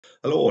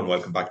Hello and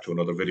welcome back to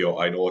another video.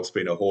 I know it's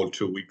been a whole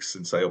 2 weeks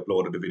since I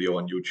uploaded a video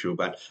on YouTube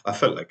and I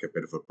felt like a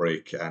bit of a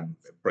break, and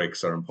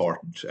breaks are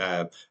important.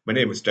 My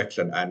name is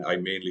Declan and I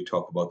mainly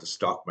talk about the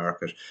stock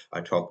market.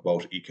 I talk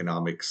about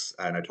economics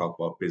and I talk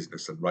about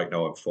business, and right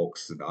now I'm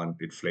focusing on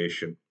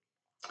inflation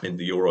in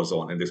the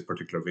eurozone in this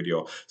particular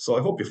video. So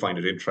I hope you find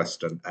it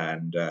interesting,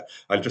 and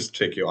I'll just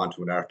take you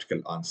onto an article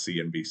on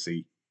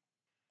CNBC.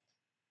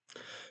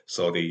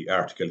 So the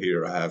article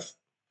here I have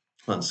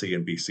on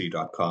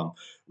CNBC.com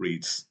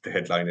reads, the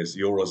headline is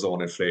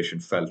Eurozone inflation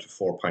fell to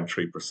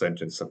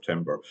 4.3% in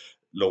September,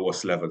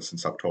 lowest level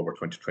since October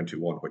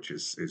 2021, which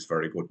is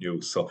very good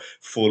news. So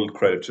full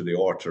credit to the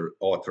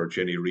author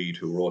Jenny Reed,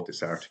 who wrote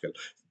this article.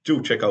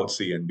 Do check out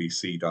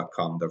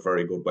CNBC.com. They're a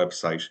very good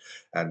website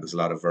and there's a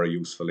lot of very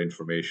useful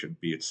information,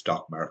 be it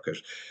stock market,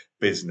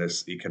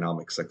 business,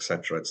 economics,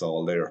 etc. It's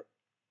all there.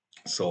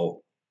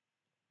 So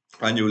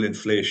annual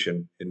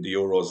inflation in the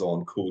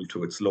Eurozone cooled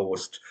to its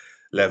lowest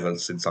level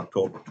since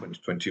October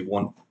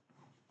 2021.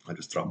 I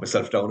just dropped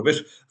myself down a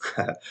bit,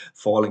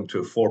 falling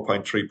to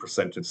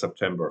 4.3% in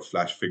September,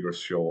 flash figures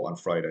show on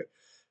Friday.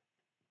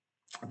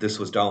 This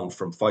was down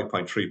from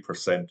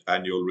 5.3%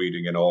 annual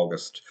reading in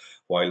August,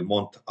 while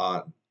month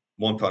on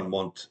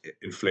month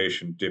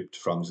inflation dipped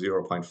from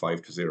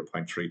 0.5 to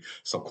 0.3.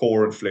 So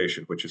core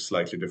inflation, which is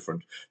slightly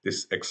different,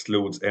 this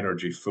excludes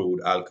energy, food,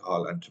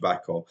 alcohol, and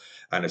tobacco,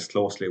 and is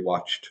closely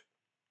watched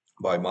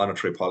by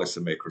monetary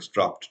policymakers,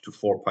 dropped to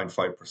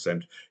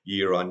 4.5%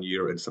 year on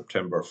year in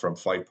September from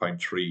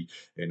 5.3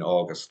 in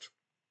August.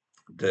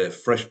 The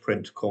fresh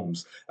print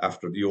comes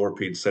after the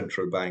European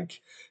Central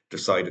Bank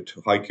decided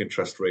to hike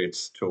interest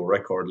rates to a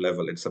record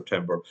level in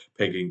September,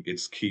 pegging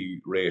its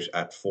key rate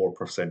at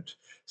 4%.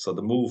 So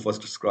the move was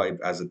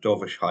described as a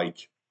dovish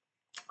hike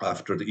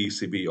after the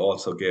ECB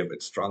also gave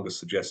its strongest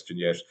suggestion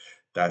yet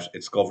that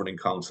its governing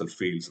council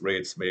feels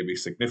rates may be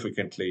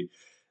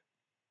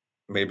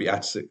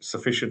at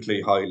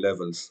sufficiently high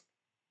levels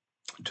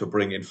to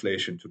bring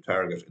inflation to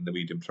target in the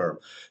medium term.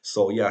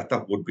 So yeah,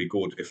 that would be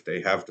good if they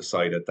have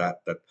decided that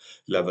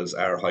levels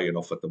are high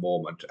enough at the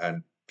moment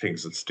and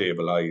things will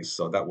stabilize.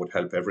 So that would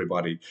help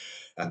everybody,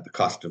 and the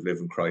cost of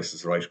living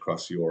crisis right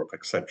across Europe,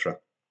 etc.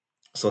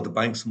 So the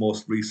bank's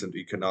most recent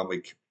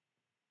economic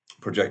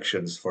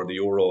projections for the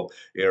euro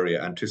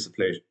area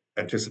anticipate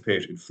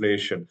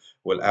inflation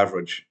will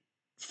average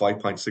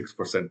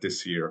 5.6%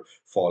 this year,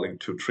 falling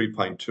to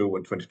 3.2 in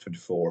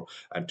 2024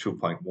 and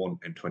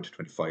 2.1 in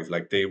 2025.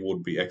 Like, they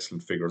would be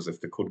excellent figures if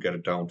they could get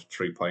it down to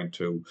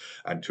 3.2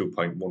 and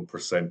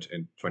 2.1%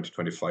 in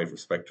 2025,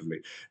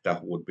 respectively.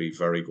 That would be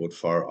very good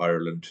for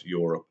Ireland,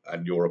 Europe,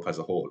 and Europe as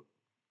a whole.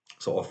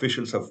 So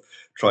officials have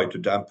tried to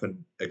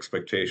dampen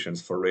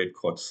expectations for rate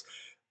cuts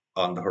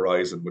on the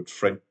horizon, with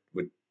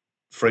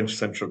French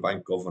central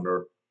bank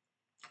governor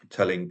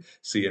telling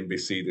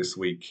CNBC this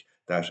week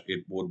that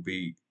it would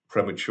be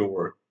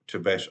premature to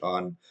bet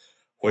on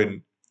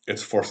when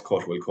its first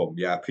cut will come.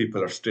 Yeah,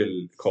 people are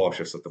still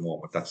cautious at the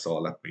moment. That's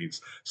all that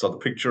means. So the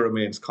picture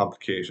remains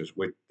complicated,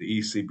 with the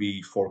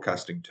ECB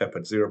forecasting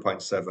tepid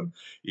 0.7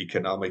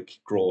 economic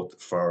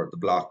growth for the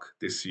bloc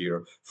this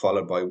year,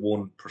 followed by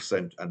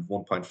 1% and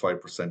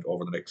 1.5%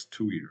 over the next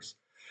 2 years.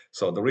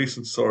 So the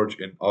recent surge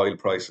in oil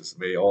prices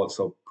may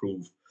also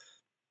prove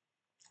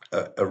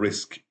a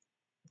risk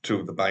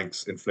to the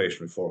bank's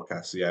inflationary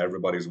forecasts. Yeah,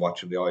 everybody's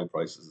watching the oil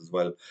prices as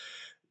well,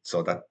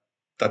 so that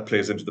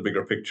plays into the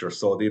bigger picture.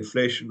 So the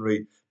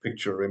inflationary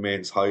picture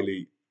remains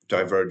highly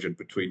divergent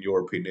between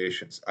European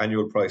nations.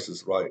 Annual price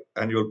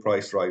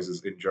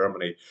rises in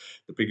Germany,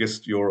 the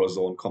biggest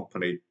eurozone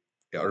company,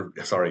 or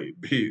sorry,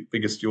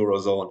 biggest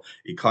eurozone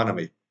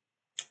economy,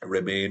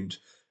 remained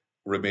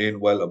remain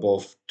well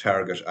above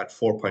target at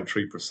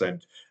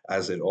 4.3%,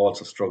 as it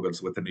also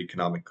struggles with an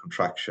economic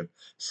contraction.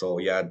 So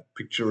yeah, the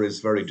picture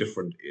is very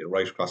different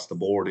right across the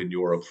board in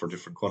Europe for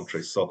different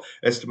countries. So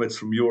estimates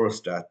from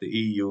Eurostat, the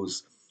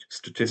EU's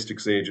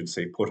statistics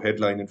agency, put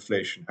headline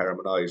inflation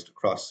harmonized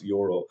across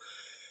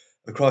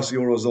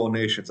eurozone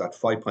nations at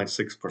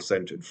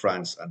 5.6% in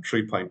France and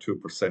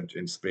 3.2%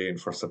 in Spain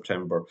for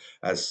September,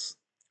 as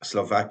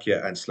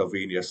Slovakia and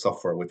Slovenia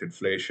suffer with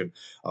inflation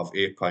of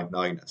 8.9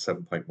 and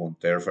 7.1.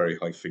 They're very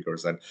high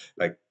figures. And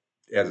like,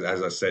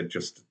 as I said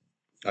just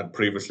and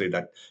previously,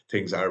 that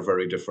things are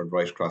very different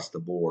right across the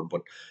board.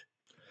 But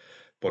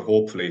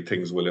hopefully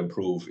things will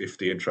improve if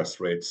the interest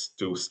rates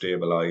do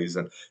stabilize,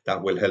 and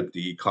that will help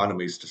the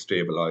economies to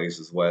stabilize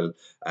as well,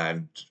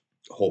 and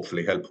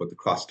hopefully help with the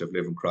cost of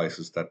living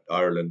crisis that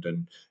Ireland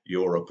and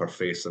Europe are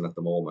facing at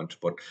the moment.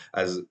 But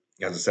as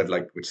I said,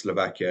 like with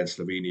Slovakia and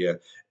Slovenia,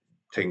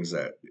 things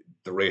the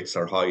rates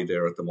are high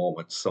there at the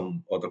moment.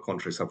 Some other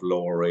countries have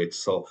lower rates,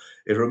 so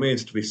it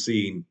remains to be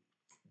seen.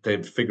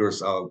 The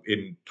figures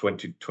in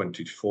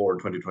 2024 and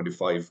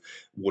 2025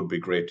 would be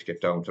great to get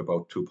down to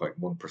about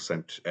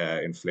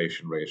 2.1%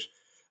 inflation rate.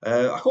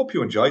 I hope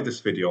you enjoyed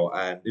this video,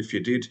 and if you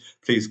did,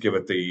 please give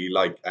it the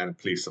like and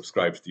please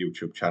subscribe to the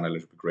YouTube channel. It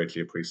would be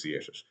greatly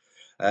appreciated.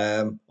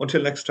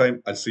 Until next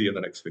time, I'll see you in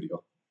the next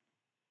video.